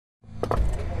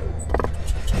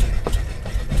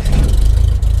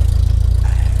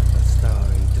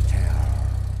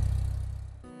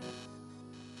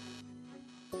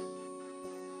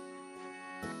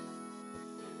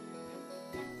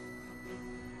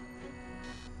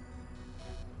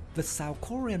The South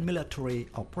Korean military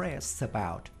operates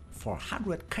about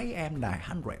 400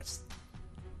 KM-900s.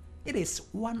 It is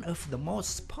one of the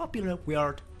most popular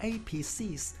wheeled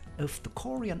APCs of the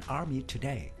Korean Army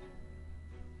today.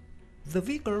 The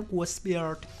vehicle was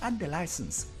built under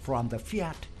license from the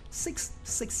Fiat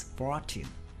 6614.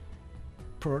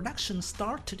 Production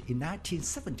started in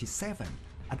 1977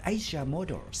 at Asia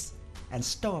Motors and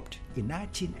stopped in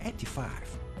 1985.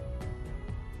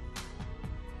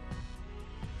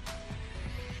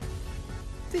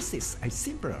 This is a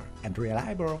simpler and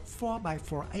reliable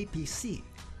 4x4 APC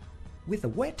with a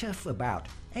weight of about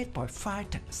 8.5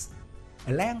 tons,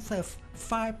 a length of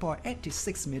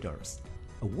 5.86 meters,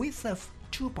 a width of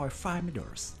 2.5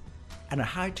 meters, and a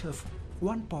height of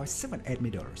 1.78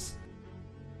 meters.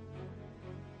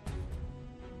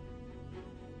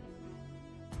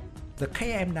 The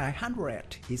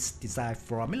KM-900 is designed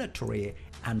for military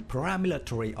and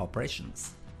paramilitary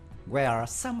operations, where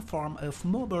some form of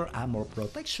mobile armor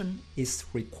protection is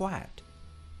required.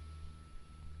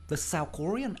 The South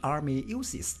Korean Army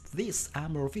uses these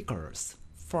armor vehicles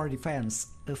for defense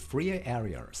of rear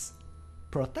areas,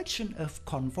 protection of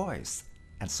convoys,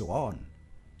 and so on.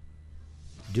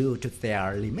 Due to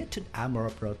their limited armor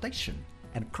protection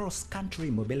and cross-country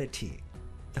mobility,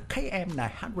 the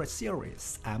KM-900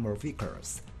 series armor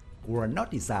vehicles were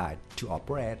not designed to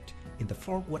operate in the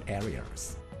forward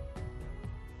areas.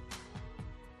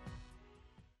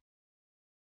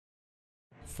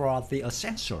 For the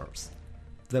essentials,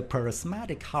 the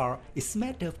prismatic hull is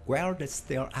made of welded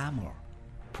steel armor,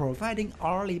 providing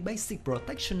only basic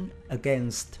protection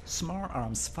against small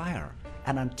arms fire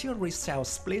and artillery shell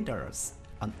splinters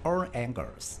on all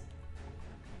angles.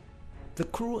 The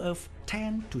crew of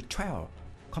 10 to 12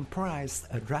 comprise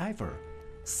a driver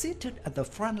seated at the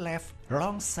front left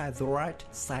alongside the right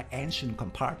side engine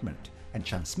compartment and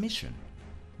transmission,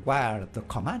 while the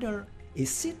commander is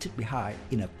seated behind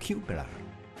in a cupola.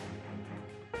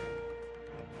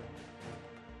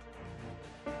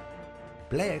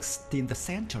 Placed in the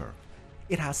center,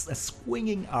 it has a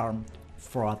swinging arm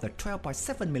for the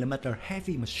 12.7mm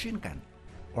heavy machine gun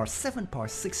or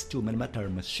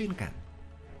 7.62mm machine gun.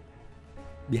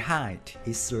 Behind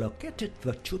is located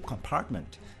the tube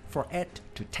compartment for 8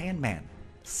 to 10 men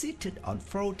seated on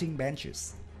floating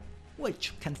benches,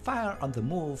 which can fire on the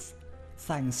move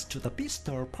thanks to the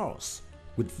pistol pulse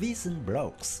with vision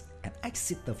blocks and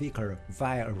exit the vehicle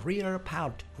via a rear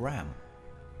powered ram.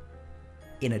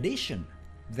 In addition,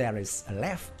 there is a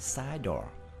left side door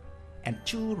and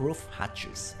 2 roof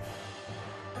hatches.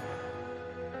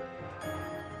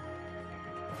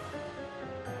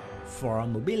 For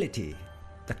mobility,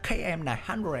 the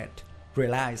KM-900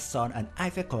 relies on an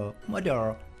Iveco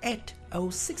model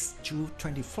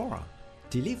 806-24,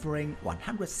 delivering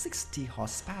 160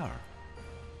 horsepower.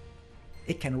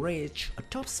 It can reach a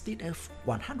top speed of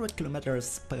 100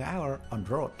 km per hour on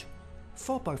road,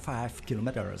 4.5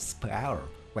 km per hour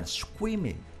when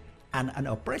swimming, and an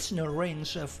operational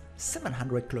range of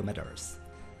 700 km.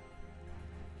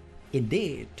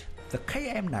 Indeed, the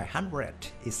KM-900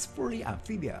 is fully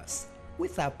amphibious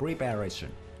without preparation,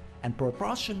 and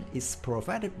propulsion is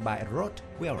provided by road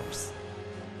wheels.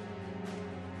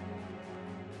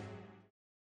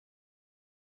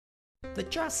 The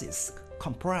chassis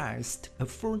comprised a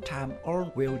full-time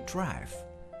all-wheel drive.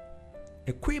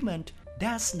 Equipment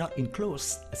does not include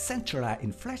a centralized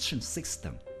inflation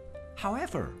system.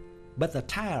 However, but the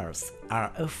tires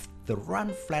are of the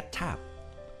run flat type.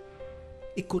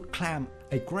 It could climb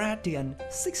a gradient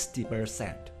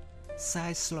 60%,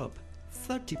 side slope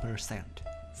 30%,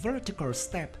 vertical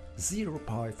step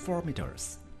 0.4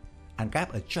 meters, and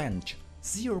gap adjacent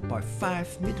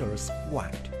 0.5 meters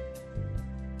wide.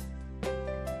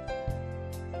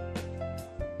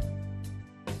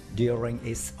 During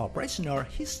its operational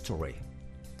history,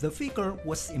 the vehicle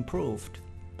was improved,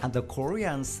 and the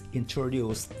Koreans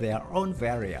introduced their own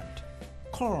variant,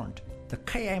 called the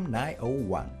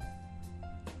KM-901.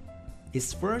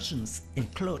 Its versions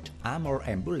include armored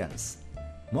ambulance,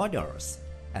 models,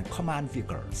 and command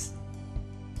vehicles.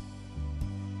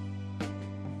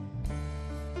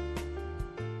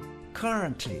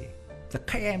 Currently, the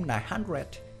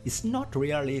KM-900 is not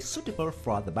really suitable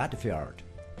for the battlefield,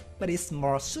 but is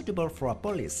more suitable for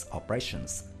police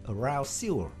operations around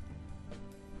Seoul.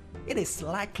 It is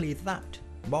likely that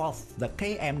both the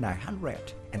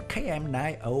KM-900 and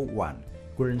KM-901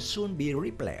 will soon be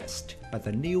replaced by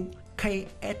the new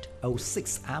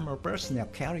K-806 armored personnel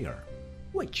carrier,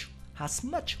 which has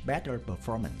much better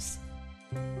performance.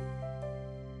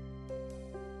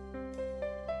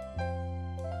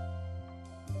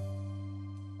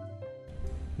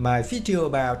 my video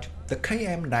about the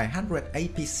KM-900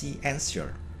 APC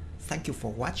answer. Thank you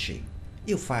for watching. If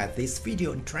you find this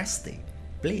video interesting,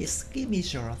 please give me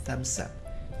your thumbs up.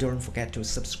 Don't forget to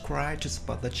subscribe to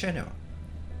support the channel.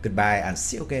 Goodbye and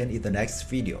see you again in the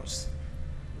next videos.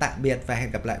 Tạm biệt và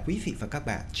hẹn gặp lại quý vị và các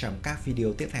bạn trong các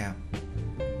video tiếp theo.